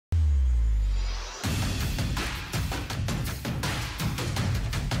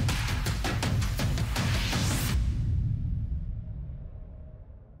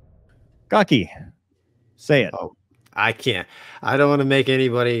Gaki, say it. Oh, I can't. I don't want to make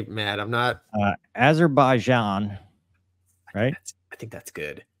anybody mad. I'm not. Azerbaijan, right? I think that's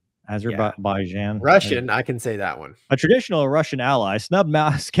good. Azerbaijan. Russian, I can say that one. A traditional Russian ally snubbed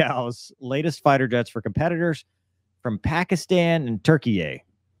Moscow's latest fighter jets for competitors from Pakistan and Turkey.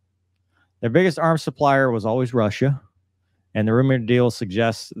 Their biggest arms supplier was always Russia, and the rumored deal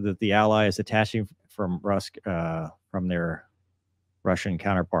suggests that the ally is detaching from their Russian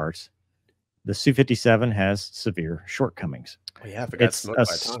counterparts. The Su-57 has severe shortcomings. Oh, yeah, I forgot it's a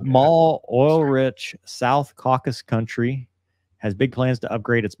small, oil-rich South Caucasus country, has big plans to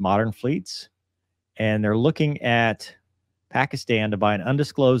upgrade its modern fleets, and they're looking at Pakistan to buy an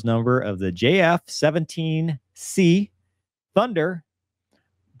undisclosed number of the JF-17C Thunder,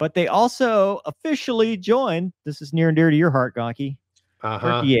 but they also officially joined, this is near and dear to your heart, Gonky,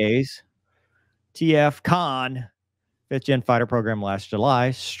 Turkey's TF Khan 5th Gen fighter program last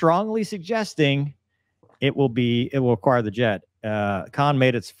July, strongly suggesting it will acquire the jet. Khan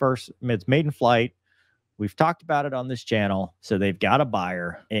made its maiden flight. We've talked about it on this channel, so they've got a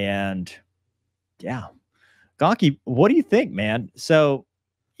buyer. And yeah, Gonky, what do you think, man? So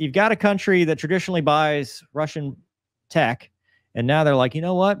you've got a country that traditionally buys Russian tech, and now they're like, you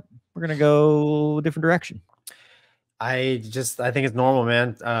know what? We're going to go a different direction. I think it's normal,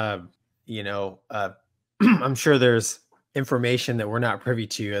 man. I'm sure there's information that we're not privy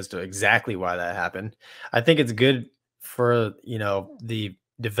to as to exactly why that happened. I think it's good for, the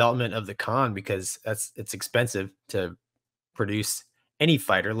development of the Khan, because it's expensive to produce any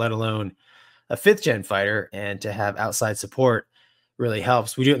fighter, let alone a 5th gen fighter, and to have outside support really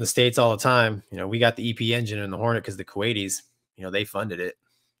helps. We do it in the States all the time. We got the EP engine in the Hornet because the Kuwaitis, they funded it,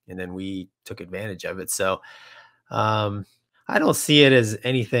 and then we took advantage of it. So I don't see it as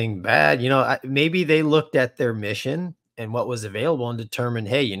anything bad. Maybe they looked at their mission and what was available and determined,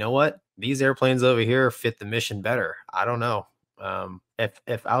 hey, you know what? These airplanes over here fit the mission better. I don't know.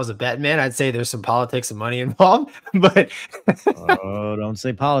 If I was a bet man, I'd say there's some politics and money involved, but oh, don't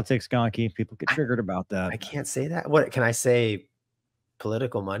say politics, Gonky. People get triggered about that. I can't say that. What can I say?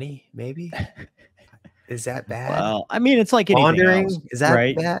 Political money, maybe? Is that bad? Well, I mean, it's like laundering. Else, is that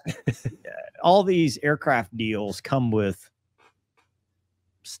right? bad? All these aircraft deals come with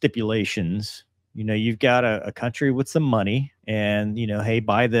stipulations. You've got a country with some money, and hey,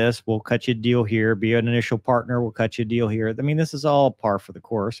 buy this, we'll cut you a deal here. Be an initial partner, we'll cut you a deal here. I mean, this is all par for the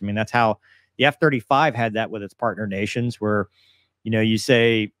course. I mean, that's how the F-35 had that with its partner nations, where you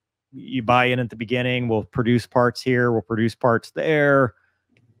say you buy in at the beginning, we'll produce parts here, we'll produce parts there.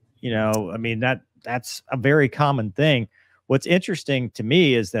 I mean, that's a very common thing. What's interesting to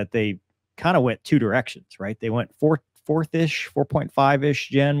me is that they kind of went two directions, right? They went fourth-ish, 4.5-ish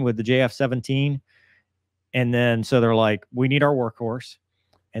gen with the JF-17. And then, so they're like, we need our workhorse.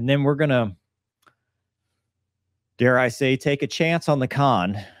 And then we're going to, dare I say, take a chance on the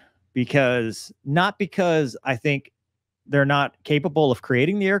Khan, not because I think they're not capable of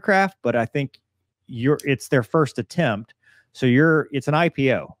creating the aircraft, but I think it's their first attempt. So it's an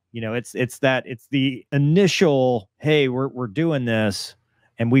IPO. It's the initial, hey, we're doing this,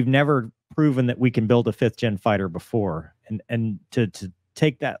 and we've never proven that we can build a 5th gen fighter before. And to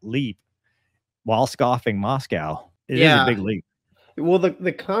take that leap while scoffing Moscow, it is a big leap. Well,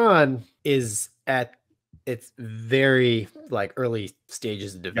 the Khan is at its very early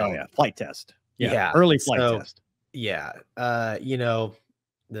stages of development. Oh, yeah. Flight test. Yeah. Early flight test. Yeah. The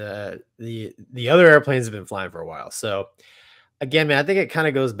other airplanes have been flying for a while. So again, man, I think it kind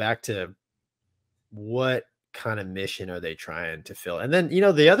of goes back to what kind of mission are they trying to fill? And then,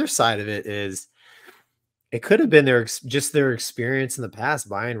 the other side of it is it could have been their experience in the past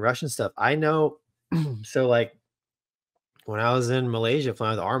buying Russian stuff. I know. So when I was in Malaysia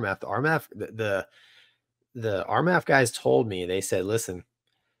flying with the RMAF guys told me, they said, listen,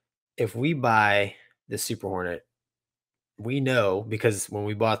 if we buy the Super Hornet, we know, because when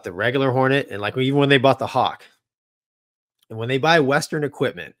we bought the regular Hornet, and even when they bought the Hawk, and when they buy Western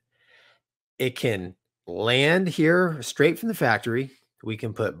equipment, it can land here straight from the factory. We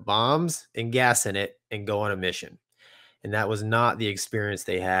can put bombs and gas in it and go on a mission. And that was not the experience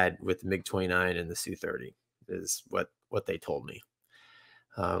they had with the MiG-29 and the Su-30, is what they told me.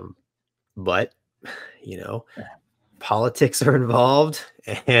 But, politics are involved,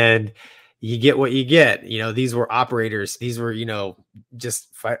 and you get what you get. These were operators. These were, just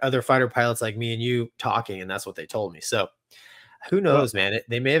other fighter pilots like me and you talking, and that's what they told me. So who knows, man?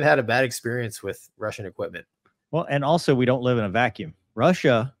 They may have had a bad experience with Russian equipment. Well, and also we don't live in a vacuum.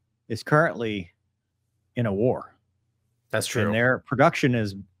 Russia is currently in a war. That's true. And their production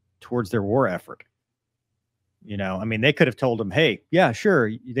is towards their war effort. You know, I mean, they could have told them, hey, yeah,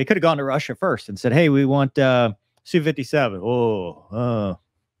 sure. They could have gone to Russia first and said, hey, we want Su-57. Oh,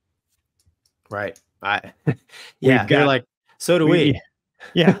 Right. I we've yeah, they're got like, so do we we.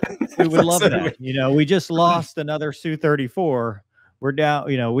 yeah, we It's would like, love so do that. we. You know, we just lost another Su-34. We're down,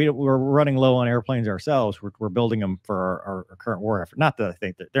 you know, we're running low on airplanes ourselves. We're building them for our current war effort. Not that I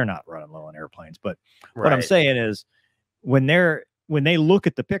think that they're not running low on airplanes, but what I'm Right. saying is when they look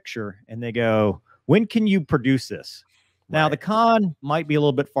at the picture and they go, when can you produce this? Now the Right. con might be a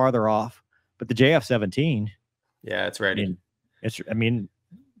little bit farther off, but the JF-17, Yeah, it's I ready. mean, I mean,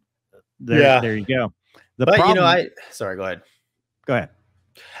 Yeah. there you go. The But problem, sorry, go ahead. go ahead.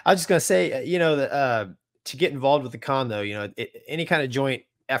 I was just gonna say, to get involved with the con though, any kind of joint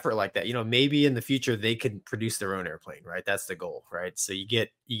effort like that, maybe in the future they could produce their own airplane, right? That's the goal, right? So you get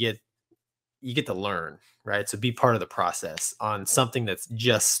to learn, right? So be part of the process on something that's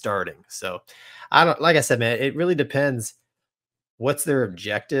just starting. So I don't, like I said, man, it really depends what's their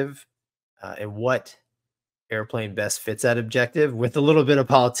objective, and what airplane best fits that objective with a little bit of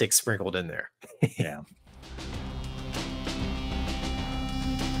politics sprinkled in there. Yeah.